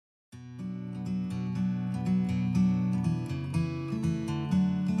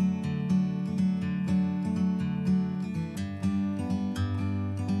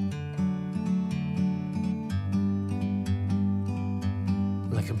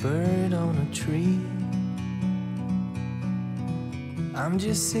bird on a tree. I'm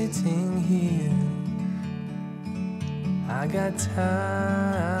just sitting here. I got time,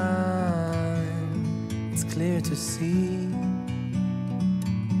 it's clear to see.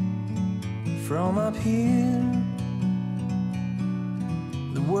 From up here,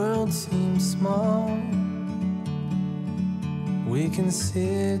 the world seems small. We can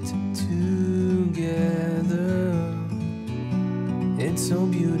sit together. It's so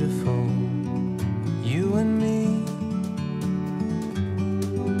beautiful, you and me.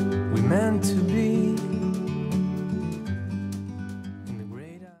 We meant to be in the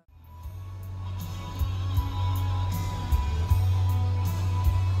great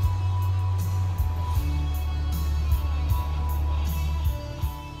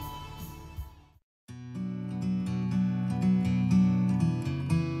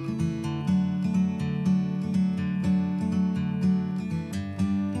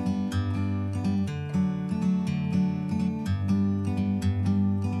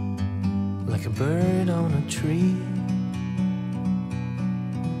like a bird on a tree.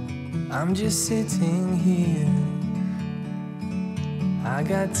 I'm just sitting here. I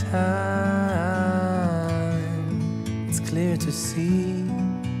got time, it's clear to see.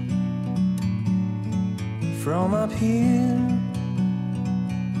 From up here,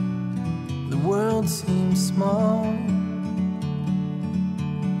 the world seems small.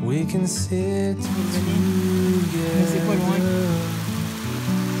 We can sit together. C'est pas loin.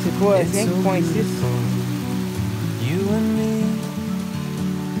 C'est pas 5.6. You and me,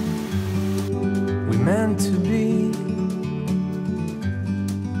 we meant to be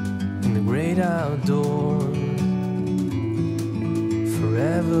in the great outdoors,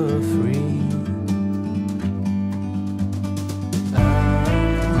 forever free.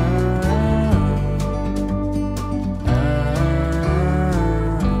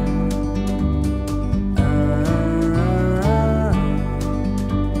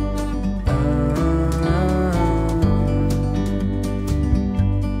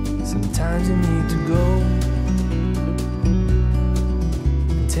 Sometimes you need to go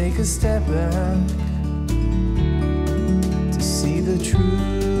and take a step back to see the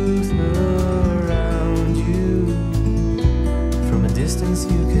truth around you. From a distance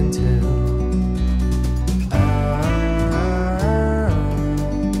you can tell.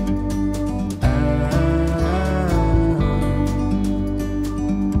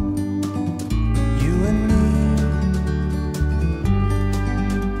 You and me,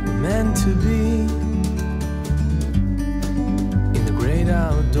 we're meant to be in the great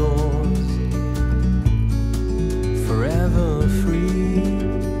outdoors, forever free.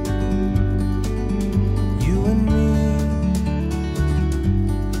 You and me,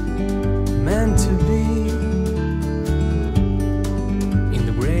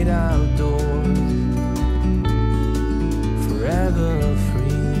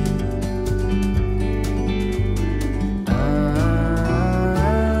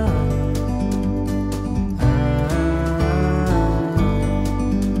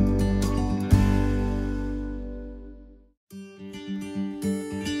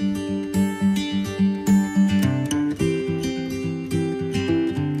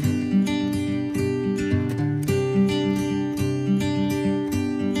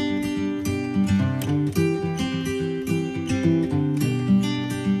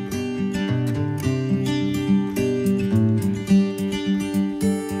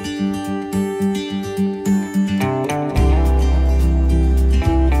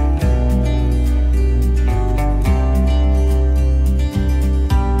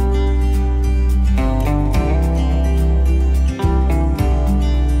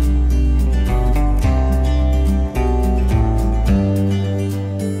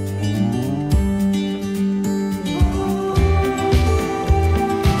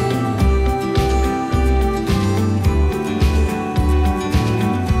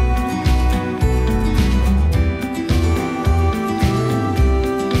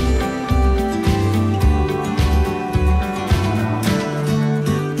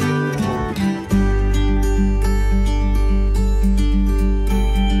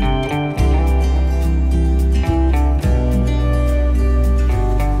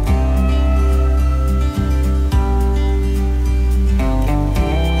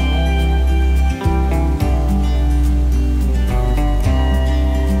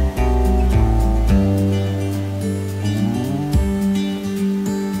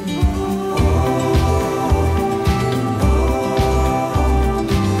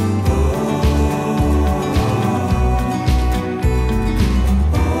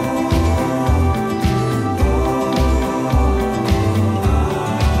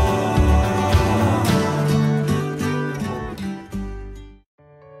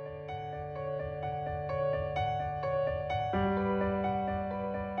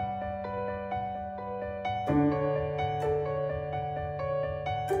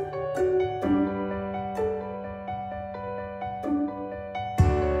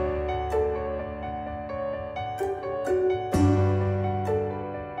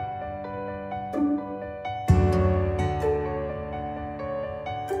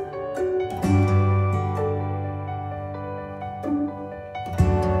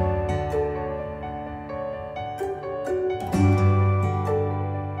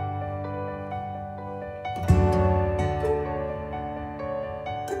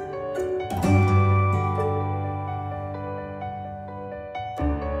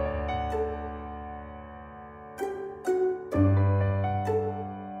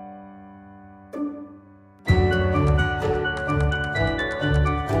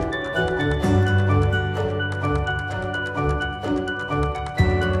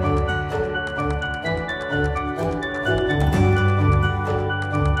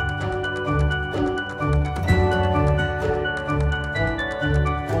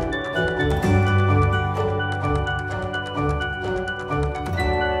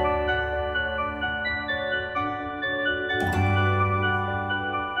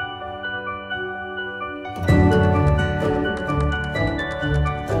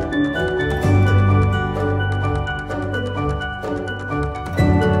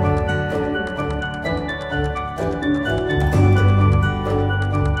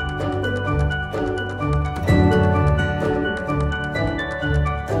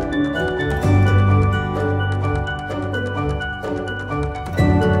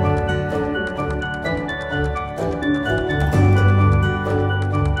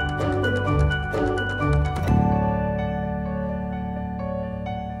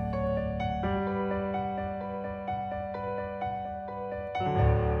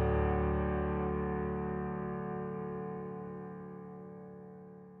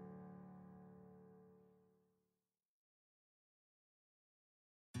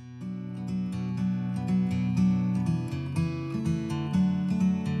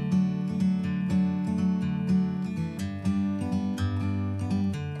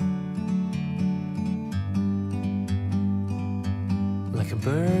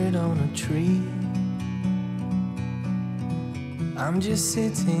 bird on a tree. I'm just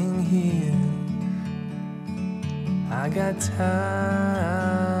sitting here. I got time,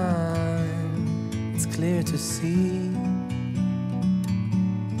 it's clear to see.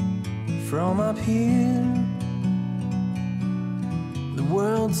 From up here, the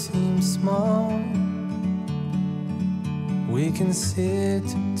world seems small. We can sit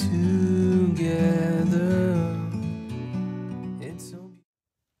together. It's so.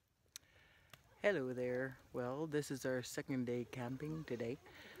 Hello there. Well, this is our second day camping today.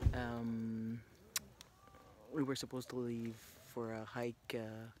 We were supposed to leave for a hike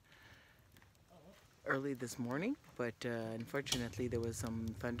early this morning, but unfortunately there was some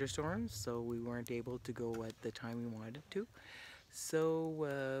thunderstorms, so we weren't able to go at the time we wanted to.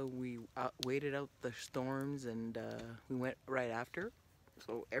 So we waited out the storms and we went right after,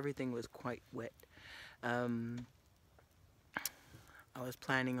 so everything was quite wet. I was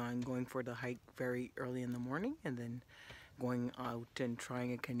planning on going for the hike very early in the morning and then going out and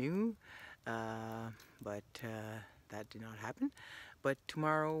trying a canoe, but that did not happen. But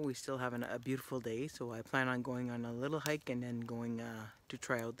tomorrow we still have a beautiful day, so I plan on going on a little hike and then going to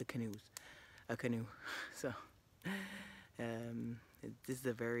try out the canoe. So this is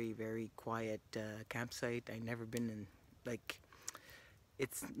a very, very quiet campsite. I've never been in, like,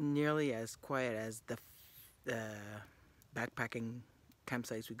 it's nearly as quiet as the backpacking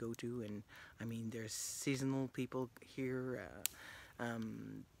campsites we go to, and I mean there's seasonal people here.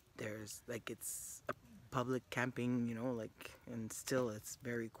 There's like, it's a public camping, you know, like, and still it's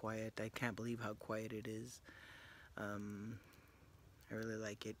very quiet. I can't believe how quiet it is. I really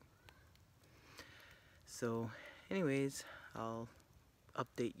like it. So anyways, I'll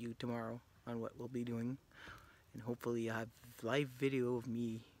update you tomorrow on what we'll be doing, and hopefully I'll have live video of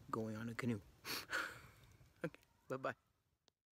me going on a canoe. Okay, bye bye.